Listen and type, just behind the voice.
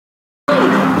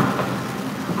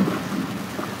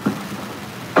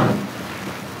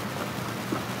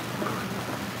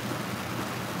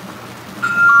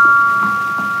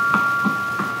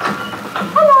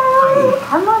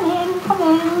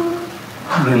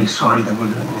really sorry that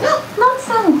we're doing this.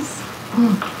 Nonsense.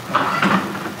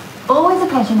 Always a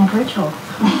pleasure, never a chore.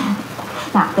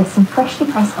 Now, there's some freshly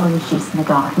pressed orange juice in the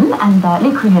garden, and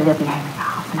Luke and Olivia will be home in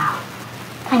about half an hour.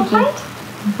 Thank you.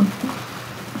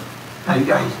 I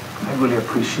really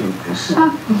appreciate this.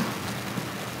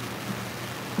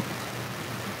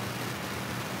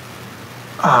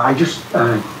 I just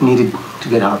needed to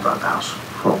get out of the house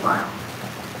for a while.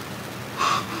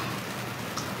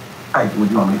 I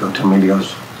would normally go to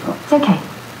Emilio's. So. It's okay.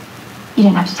 You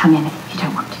don't have to tell me anything if you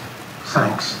don't want to.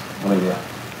 Thanks, Olivia.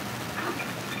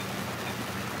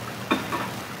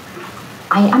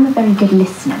 I am a very good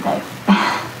listener, though.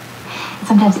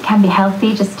 Sometimes it can be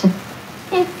healthy just to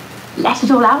let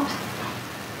it all out.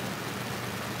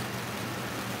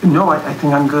 No, I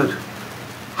think I'm good.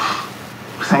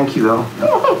 Thank you, though.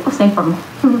 Yeah, of course, no problem.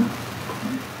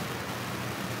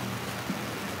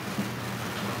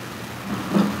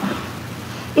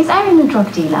 Is Erin a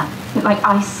drug dealer? Like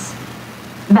ice,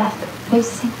 meth,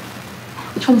 those things?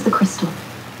 Which one's the crystal?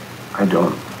 I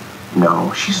don't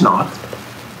know. She's not.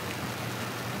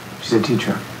 She's a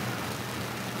teacher.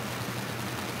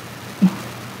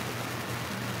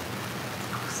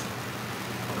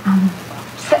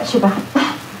 Stretch your back.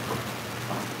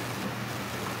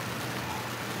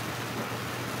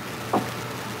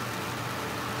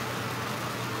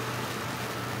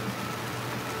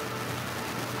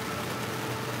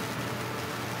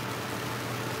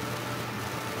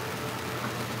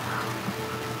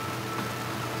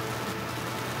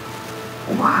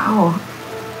 Wow.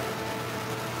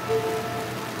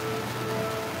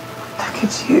 Look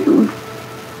at you.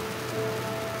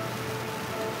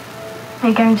 Are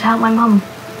you going to help my mum?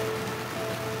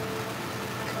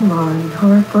 Come on,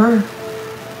 Harper.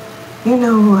 You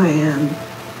know who I am.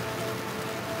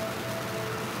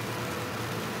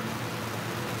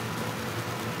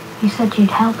 You said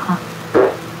you'd help her.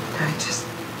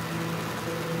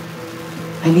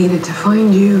 I needed to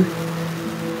find you.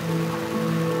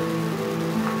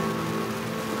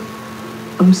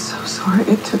 I'm so sorry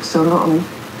it took so long.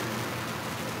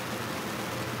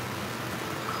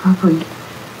 Harper,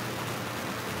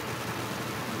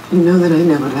 you know that I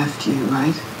never left you,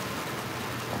 right?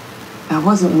 That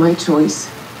wasn't my choice.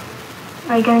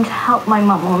 Are you going to help my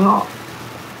mum or not?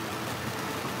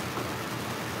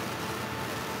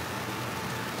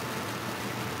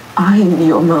 I'm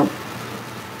your mum.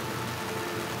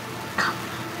 Come,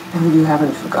 I know you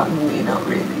haven't forgotten me, not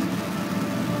really.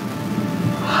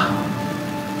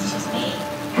 It's just me.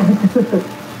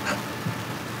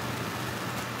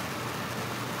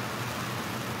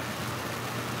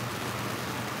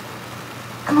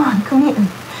 Come on, come here.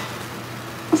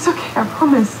 It's okay, I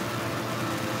promise.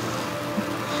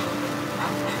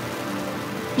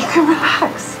 You can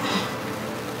relax.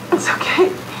 It's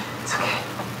okay. It's okay.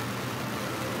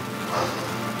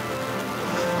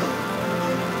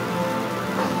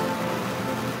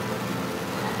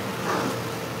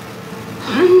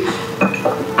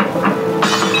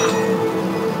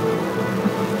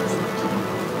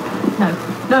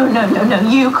 No,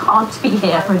 you can't be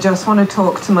here. I just want to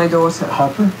talk to my daughter.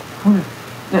 Harper? No.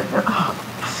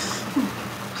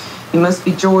 You must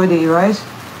be Geordie, right?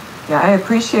 Yeah, I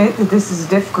appreciate that this is a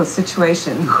difficult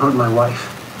situation. You hurt my wife,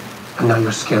 and now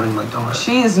you're scaring my daughter.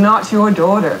 She is not your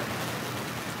daughter.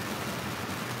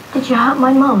 Did you hurt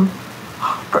my mum?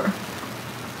 Harper.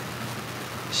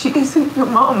 She isn't your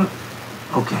mom.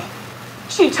 Okay.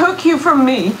 She took you from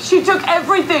me. She took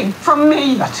everything from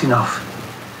me. That's enough.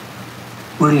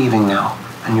 We're leaving now,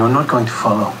 and you're not going to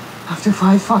follow. After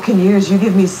 5 fucking years, you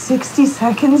give me 60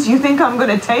 seconds? You think I'm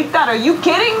gonna take that? Are you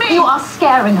kidding me? You are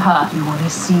scaring her. You want to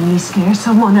see me scare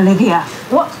someone, Olivia?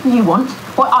 What you want,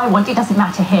 what I want, it doesn't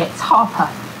matter here. It's Harper.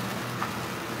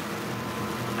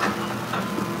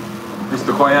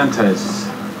 Mr. Coyantes,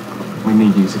 we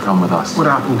need you to come with us. What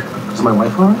happened? Is my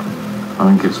wife all right? I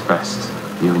think it's best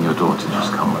you and your daughter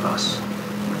just come with us.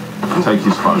 Take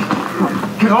his phone.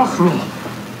 Get off me!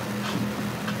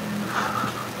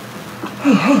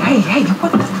 Hey,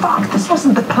 what the fuck? This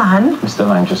wasn't the plan. Mr.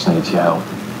 Lang just needs your help.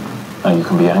 Now you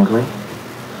can be angry,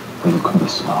 or you can be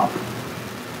smart.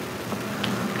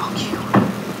 Fuck you.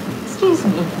 Excuse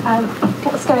me,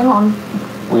 what's going on?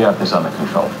 We have this under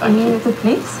control, thank you. The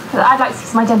police? I'd like to see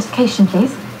some identification,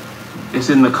 please. It's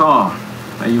in the car.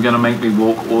 Are you going to make me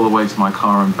walk all the way to my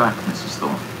car and back, Mrs.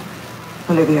 Thorne?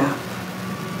 Olivia.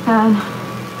 No,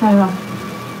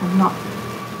 I'm not.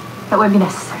 That won't be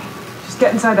necessary. Just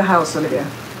get inside the house, Olivia.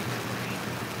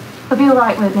 You'll be all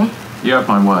right with me. You have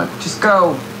my word. Just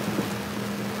go.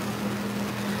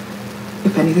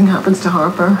 If anything happens to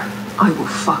Harper, I will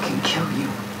fucking kill you.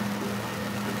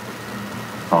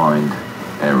 Fine.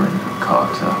 Erin,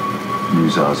 Carter,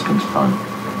 use our husband's phone.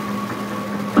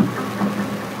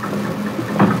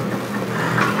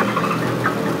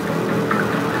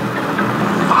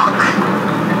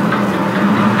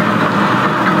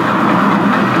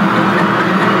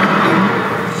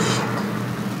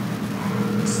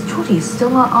 He's still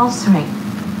not answering.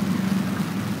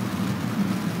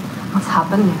 What's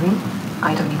happened, Mary?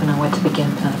 I don't even know where to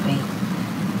begin, Penelope.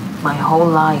 My whole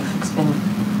life, it's been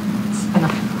a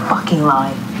fucking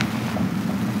lie.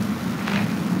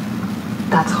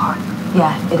 That's hard.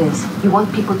 Yeah, it is. You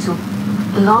want people to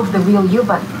love the real you,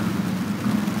 but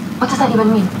what does that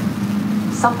even mean?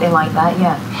 Something like that,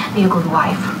 yeah. Be a good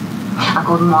wife, a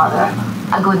good mother,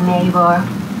 a good neighbor.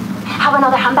 Have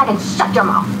another handbag and shut your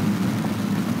mouth.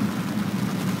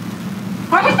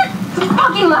 What is it? It's a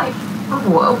fucking life.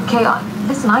 Oh, okay.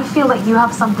 Listen, I feel like you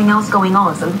have something else going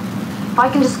on, so if I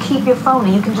can just keep your phone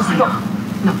and you can just...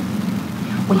 No.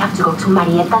 We have to go to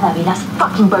Marietta Davila's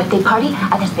fucking birthday party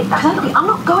at the state festival. Penelope, I'm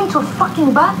not going to a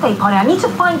fucking birthday party. I need to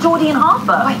find Geordie and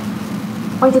Harper. Wait.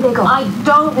 Where did they go? I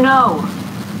don't know.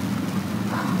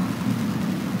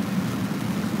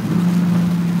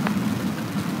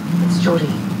 It's Geordie.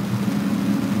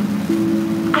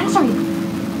 Answer me.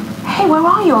 Hey, where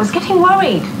are you? I was getting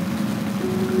worried.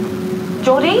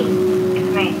 Geordie?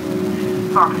 It's me.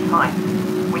 Harper's fine.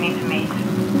 We need to meet.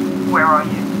 Where are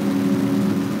you?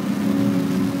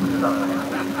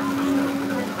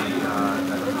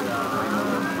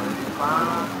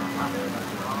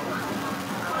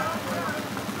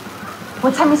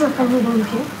 What time is your friend leaving you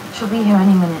here? She'll be here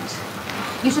any minute.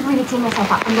 You should really clean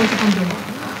yourself up. I'm going to find dinner.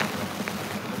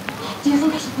 Do you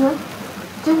think I should do it?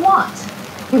 Do what?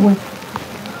 You would.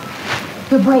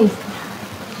 You're brave.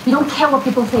 You don't care what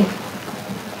people think.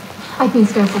 I've been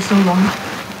scared for so long.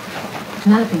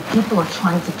 Penelope, people are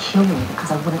trying to kill me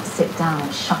because I wouldn't sit down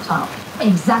and shut up.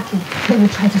 Exactly. They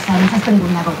would try to silence us, but it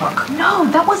would never work. No,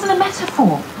 that wasn't a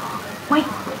metaphor. My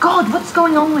God, what's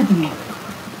going on with you?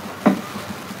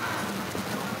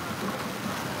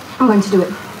 I'm going to do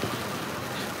it.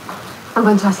 I'm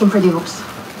going to ask him for divorce.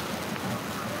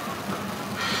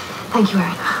 Thank you,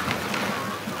 Erin.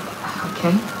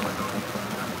 Okay.